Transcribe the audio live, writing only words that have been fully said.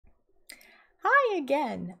Hi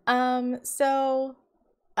again. I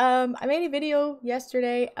made a video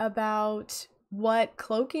yesterday about what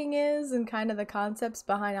cloaking is and kind of the concepts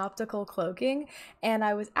behind optical cloaking, and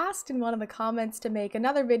I was asked in one of the comments to make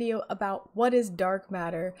another video about what is dark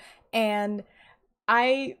matter, and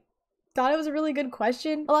I thought it was a really good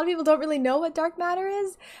question. A lot of people don't really know what dark matter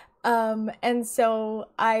is, and so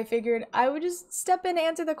I figured I would just step in and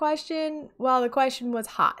answer the question while the question was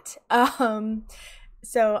hot.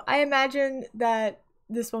 So I imagine that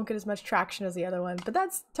this won't get as much traction as the other one, but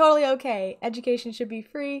that's totally okay. Education should be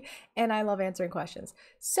free, and I love answering questions.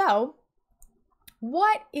 So,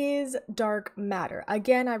 what is dark matter?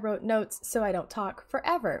 Again, I wrote notes so I don't talk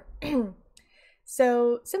forever.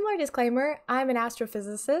 So, similar disclaimer, I'm an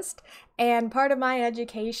astrophysicist, and part of my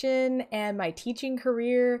education and my teaching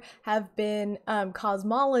career have been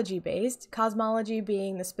cosmology based, cosmology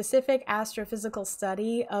being the specific astrophysical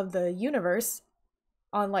study of the universe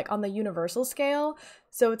on the universal scale.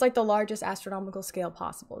 So it's like the largest astronomical scale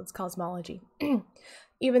possible. It's cosmology.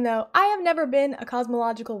 Even though I have never been a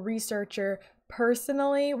cosmological researcher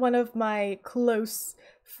personally, one of my close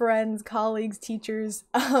friends, colleagues, teachers,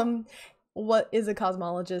 what is a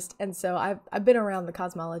cosmologist, and so I've been around the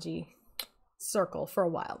cosmology circle for a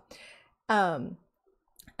while.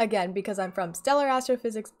 Again, because I'm from stellar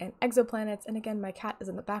astrophysics and exoplanets, and again, my cat is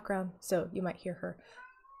in the background, so you might hear her.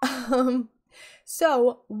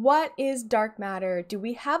 So, what is dark matter? Do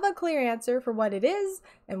we have a clear answer for what it is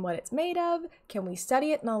and what it's made of? Can we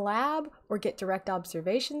study it in a lab or get direct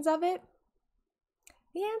observations of it?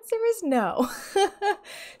 The answer is no.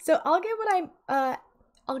 So I'll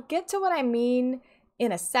get to what I mean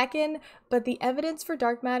in a second, but the evidence for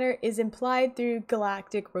dark matter is implied through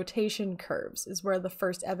galactic rotation curves, is where the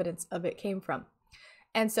first evidence of it came from.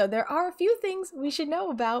 And so there are a few things we should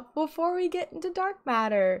know about before we get into dark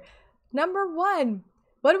matter. Number one,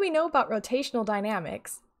 what do we know about rotational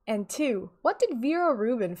dynamics? And two, what did Vera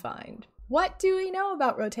Rubin find? What do we know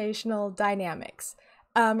about rotational dynamics?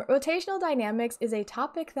 Rotational dynamics is a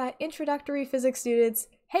topic that introductory physics students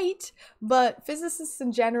hate, but physicists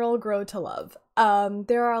in general grow to love.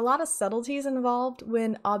 There are a lot of subtleties involved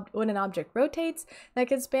when an object rotates that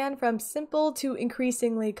can span from simple to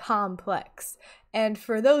increasingly complex. And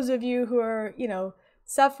for those of you who are,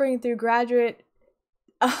 suffering through graduate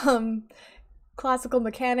classical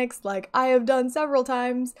mechanics like I have done several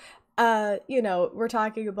times, we're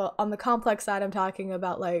talking about, on the complex side, I'm talking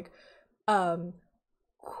about like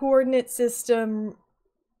coordinate system,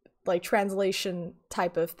 like translation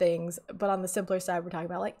type of things, but on the simpler side, we're talking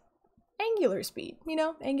about like angular speed,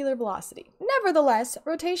 angular velocity. Nevertheless,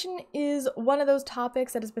 rotation is one of those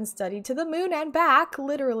topics that has been studied to the moon and back,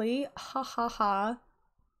 literally, hahaha.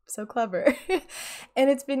 So clever. And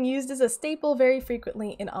it's been used as a staple very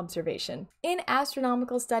frequently in observation. In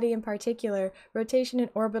astronomical study in particular, rotation and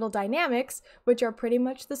orbital dynamics, which are pretty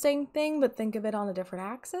much the same thing, but think of it on a different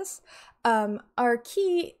axis, are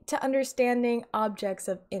key to understanding objects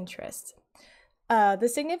of interest.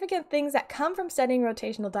 The significant things that come from studying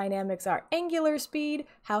rotational dynamics are angular speed,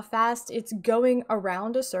 how fast it's going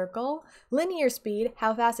around a circle, linear speed,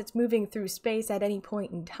 how fast it's moving through space at any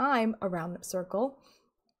point in time around the circle,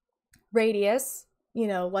 radius,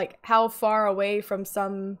 like how far away from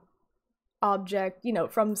some object,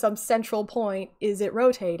 from some central point is it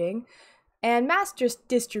rotating, and mass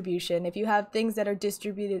distribution. If you have things that are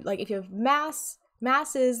distributed, like if you have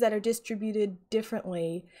masses that are distributed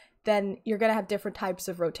differently, then you're going to have different types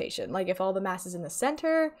of rotation. Like if all the mass is in the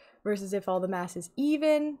center versus if all the mass is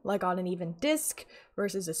even, like on an even disk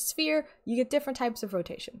versus a sphere, you get different types of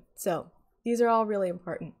rotation. So these are all really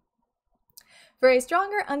important. For a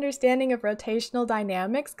stronger understanding of rotational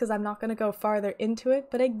dynamics, because I'm not going to go farther into it,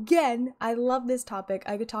 but again, I love this topic.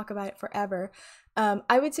 I could talk about it forever.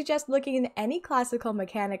 I would suggest looking in any classical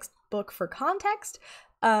mechanics book for context.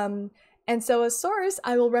 And so a source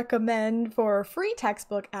I will recommend for free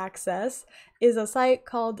textbook access is a site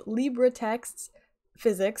called LibreTexts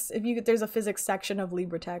Physics. There's a physics section of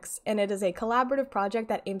LibreTexts, and it is a collaborative project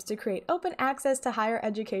that aims to create open access to higher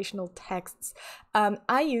educational texts.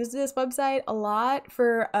 I use this website a lot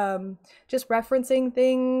for just referencing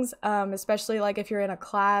things, especially like if you're in a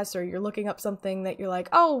class or you're looking up something that you're like,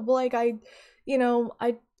 oh, like I'm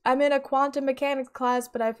in a quantum mechanics class,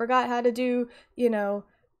 but I forgot how to do,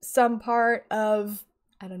 some part of,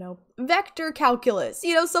 I don't know, vector calculus,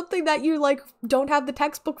 something that you like don't have the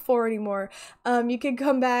textbook for anymore. You can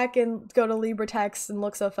come back and go to LibreTexts and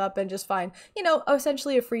look stuff up and just find,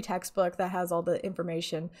 essentially a free textbook that has all the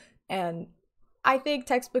information. And I think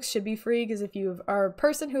textbooks should be free, because if you are a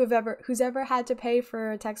person who's ever had to pay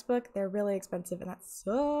for a textbook, they're really expensive, and that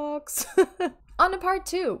sucks. On to part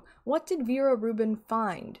 2. What did Vera Rubin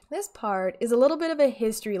find? This part is a little bit of a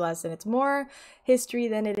history lesson. It's more history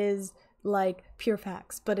than it is like pure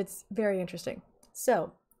facts, but it's very interesting.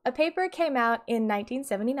 So, a paper came out in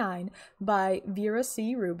 1979 by Vera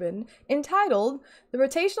C. Rubin entitled The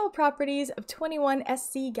Rotational Properties of 21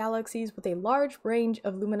 SC Galaxies with a Large Range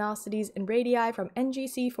of Luminosities and Radii from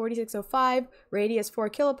NGC 4605, radius 4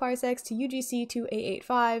 kiloparsecs, to UGC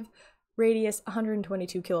 2885, radius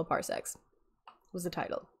 122 kiloparsecs, was the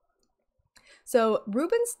title. So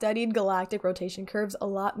Rubin studied galactic rotation curves a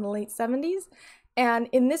lot in the late 70s, and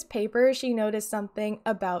in this paper she noticed something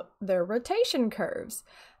about their rotation curves.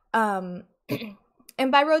 And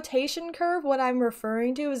by rotation curve, what I'm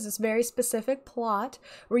referring to is this very specific plot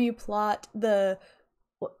where you plot the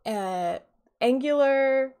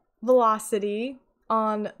angular velocity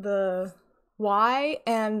on the y,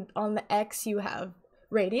 and on the x you have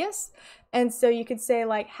radius. And so you could say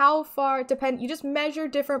like how far, you just measure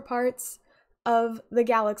different parts of the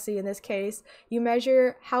galaxy. In this case, you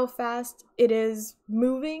measure how fast it is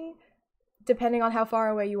moving depending on how far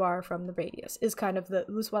away you are from the radius, is kind of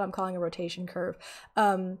this what I'm calling a rotation curve.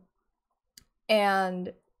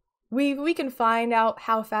 And we can find out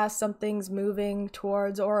how fast something's moving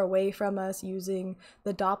towards or away from us using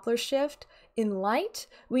the Doppler shift in light.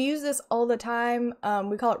 We use this all the time.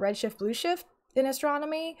 We call it redshift, blue shift in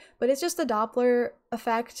astronomy, but it's just the Doppler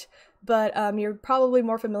effect. But you're probably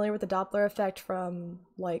more familiar with the Doppler effect from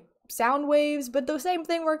like sound waves, but the same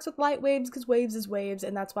thing works with light waves, because waves is waves,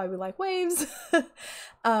 and that's why we like waves.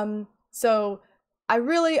 So I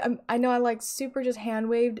know I like super just hand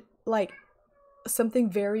waved like something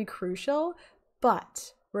very crucial,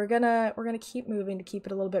 but we're gonna keep moving to keep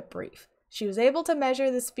it a little bit brief. She was able to measure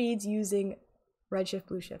the speeds using redshift,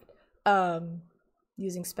 blue shift,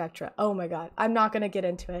 using spectra. Oh my god, I'm not gonna get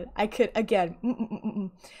into it. I could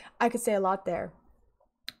say a lot there,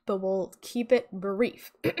 but we'll keep it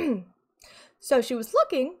brief. So she was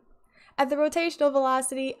looking at the rotational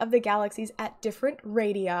velocity of the galaxies at different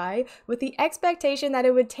radii with the expectation that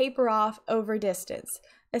it would taper off over distance.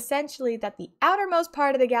 Essentially, that the outermost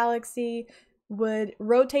part of the galaxy would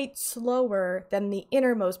rotate slower than the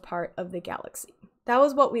innermost part of the galaxy. That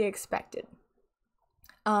was what we expected.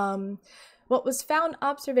 What was found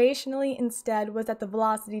observationally instead was that the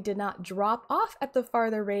velocity did not drop off at the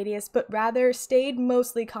farther radius, but rather stayed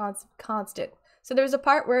mostly constant. So there was a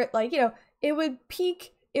part where it would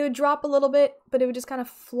peak, it would drop a little bit, but it would just kind of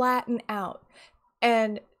flatten out.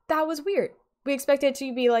 And that was weird. We expected it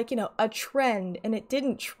to be like, a trend, and it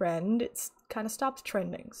didn't trend. It's kind of stopped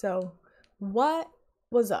trending. So what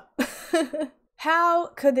was up? How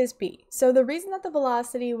could this be? So the reason that the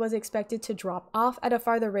velocity was expected to drop off at a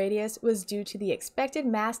farther radius was due to the expected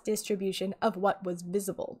mass distribution of what was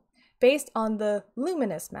visible. Based on the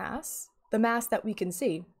luminous mass, the mass that we can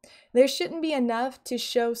see, there shouldn't be enough to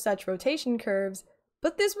show such rotation curves,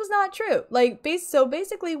 but this was not true. So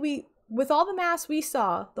basically with all the mass we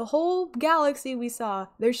saw, the whole galaxy we saw,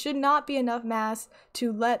 there should not be enough mass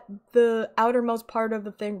to let the outermost part of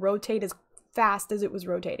the thing rotate as fast as it was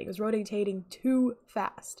rotating. It was rotating too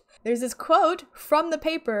fast. There's this quote from the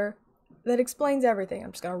paper that explains everything.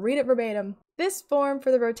 I'm just going to read it verbatim. This form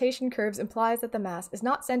for the rotation curves implies that the mass is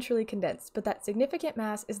not centrally condensed, but that significant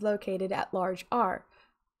mass is located at large r.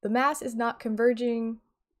 The mass is not converging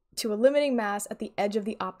to a limiting mass at the edge of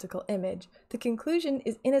the optical image. The conclusion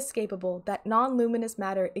is inescapable that non-luminous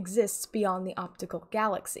matter exists beyond the optical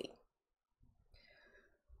galaxy.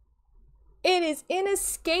 It is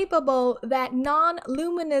inescapable that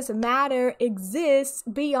non-luminous matter exists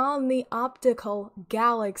beyond the optical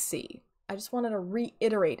galaxy. I just wanted to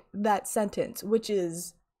reiterate that sentence, which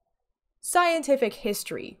is scientific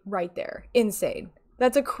history right there. Insane.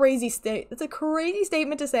 That's a crazy statement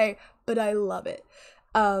to say, but I love it.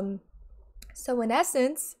 So in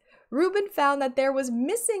essence, Rubin found that there was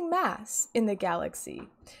missing mass in the galaxy.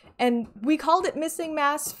 And we called it missing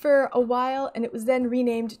mass for a while, and it was then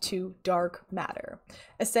renamed to dark matter.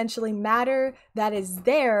 Essentially matter that is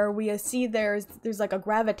there, we see there's like a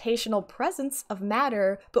gravitational presence of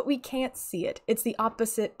matter, but we can't see it. It's the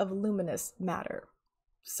opposite of luminous matter.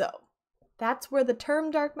 So that's where the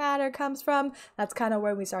term dark matter comes from. That's kind of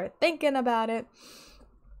where we started thinking about it.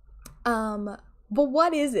 But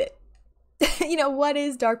what is it? What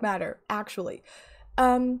is dark matter, actually?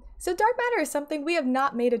 So dark matter is something we have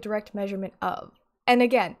not made a direct measurement of. And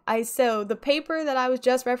again, so the paper that I was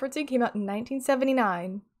just referencing came out in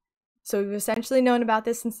 1979. So we've essentially known about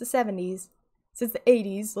this since the 70s, since the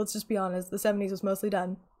 80s. Let's just be honest, the 70s was mostly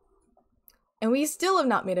done. And we still have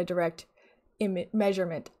not made a direct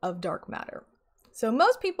measurement of dark matter. So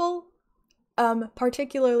most people,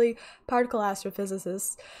 particularly particle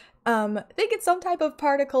astrophysicists, think it's some type of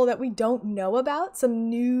particle that we don't know about, some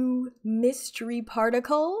new mystery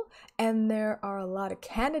particle, and there are a lot of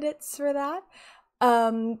candidates for that.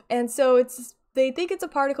 And so they think it's a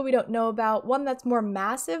particle we don't know about, one that's more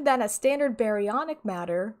massive than a standard baryonic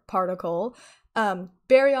matter particle.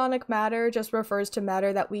 Baryonic matter just refers to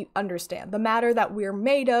matter that we understand. The matter that we're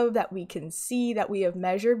made of, that we can see, that we have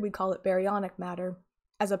measured, we call it baryonic matter,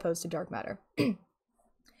 as opposed to dark matter.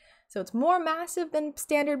 So it's more massive than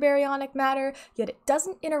standard baryonic matter, yet it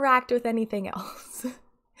doesn't interact with anything else.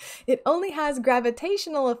 It only has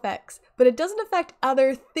gravitational effects, but it doesn't affect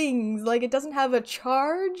other things. Like, it doesn't have a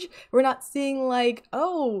charge. We're not seeing like,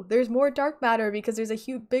 oh, there's more dark matter because there's a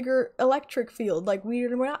huge, bigger electric field. Like,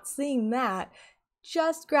 we're not seeing that.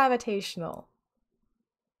 Just gravitational.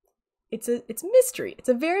 It's a mystery. It's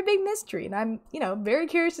a very big mystery, and I'm, very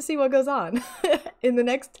curious to see what goes on in the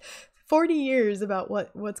next 40 years about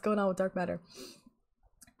what's going on with dark matter.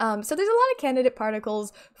 So there's a lot of candidate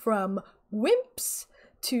particles, from WIMPs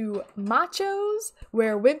to machos,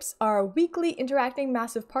 where WIMPs are weakly interacting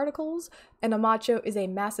massive particles, and a macho is a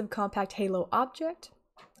massive compact halo object.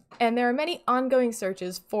 And there are many ongoing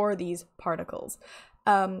searches for these particles.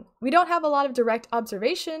 We don't have a lot of direct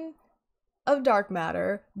observation of dark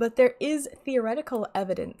matter, but there is theoretical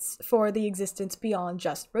evidence for the existence beyond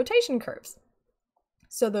just rotation curves.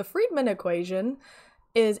 So the Friedmann equation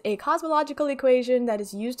is a cosmological equation that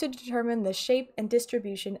is used to determine the shape and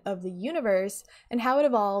distribution of the universe and how it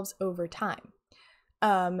evolves over time.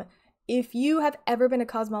 If you have ever been a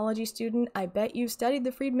cosmology student, I bet you've studied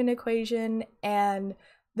the Friedmann equation, and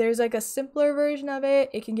there's like a simpler version of it.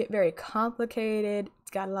 It can get very complicated.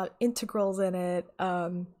 It's got a lot of integrals in it.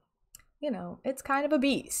 It's kind of a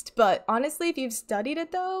beast. But honestly, if you've studied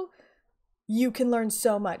it though, you can learn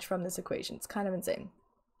so much from this equation. It's kind of insane.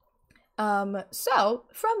 So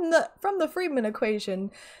from the Friedmann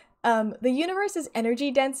equation, the universe's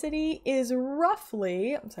energy density is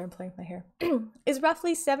roughly, I'm sorry, I'm playing with my hair, is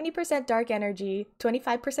roughly 70% dark energy,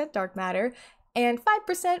 25% dark matter, and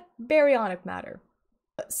 5% baryonic matter.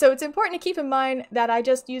 So it's important to keep in mind that I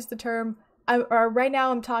just used the term, right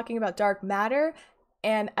now I'm talking about dark matter,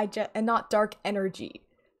 and not dark energy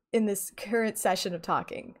in this current session of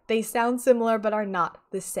talking. They sound similar, but are not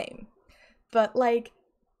the same. But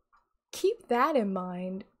keep that in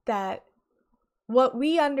mind, that what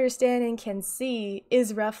we understand and can see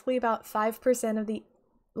is roughly about 5% of the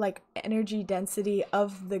energy density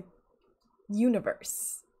of the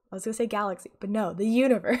universe. I was gonna say galaxy, but no, the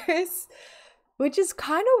universe, which is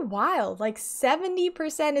kind of wild.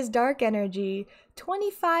 70% is dark energy,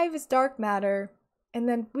 25% is dark matter, and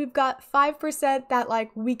then we've got 5% that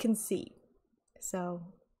we can see. So,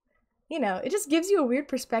 it just gives you a weird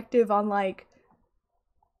perspective on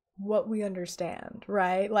what we understand,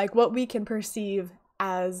 right? What we can perceive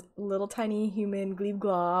as little tiny human glebe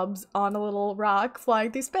globs on a little rock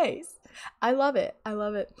flying through space. I love it. I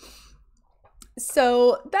love it.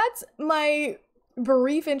 So that's my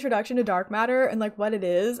brief introduction to dark matter and what it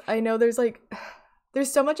is. I know there's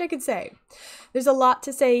so much I could say. There's a lot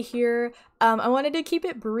to say here. I wanted to keep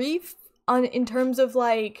it brief in terms of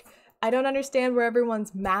I don't understand where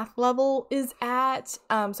everyone's math level is at,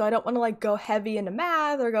 so I don't want to go heavy into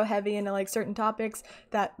math or go heavy into certain topics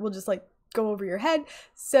that will just go over your head.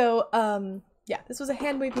 So yeah, this was a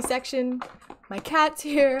hand wavy section. My cat's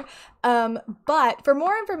here. But for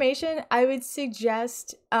more information, I would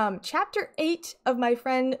suggest chapter 8 of my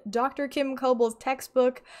friend Dr. Kim Kobel's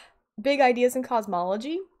textbook, Big Ideas in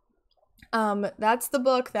Cosmology. That's the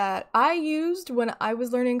book that I used when I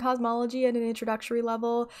was learning cosmology at an introductory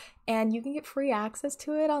level, and you can get free access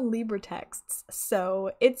to it on LibreTexts.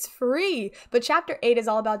 So it's free. But chapter 8 is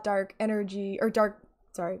all about dark energy, it's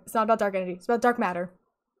not about dark energy, it's about dark matter.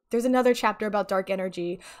 There's another chapter about dark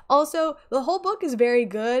energy. Also, the whole book is very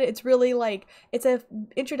good. It's really it's a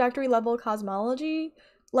introductory level cosmology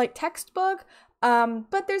textbook.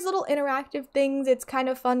 But there's little interactive things. It's kind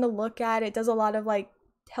of fun to look at. It does a lot of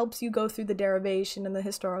helps you go through the derivation and the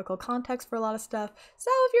historical context for a lot of stuff.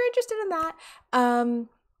 So if you're interested in that,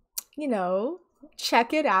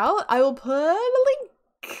 check it out. I will put a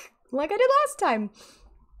link like I did last time.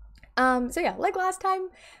 So yeah, like last time,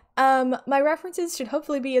 my references should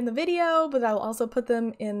hopefully be in the video, but I'll also put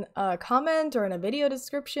them in a comment or in a video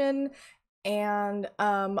description. And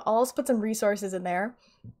I'll also put some resources in there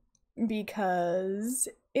because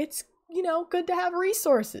it's, good to have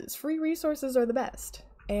resources. Free resources are the best.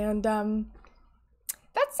 And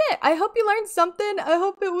that's it. I hope you learned something. I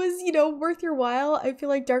hope it was, you know, worth your while. I feel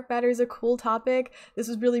like dark matter is a cool topic. This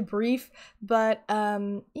was really brief, but yeah,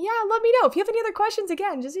 let me know. If you have any other questions,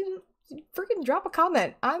 again, just freaking drop a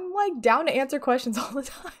comment. I'm like down to answer questions all the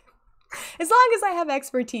time. As long as I have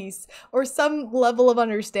expertise or some level of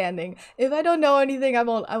understanding. If I don't know anything, I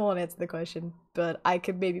won't answer the question, but I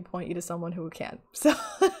could maybe point you to someone who can. So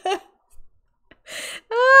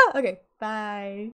okay, bye.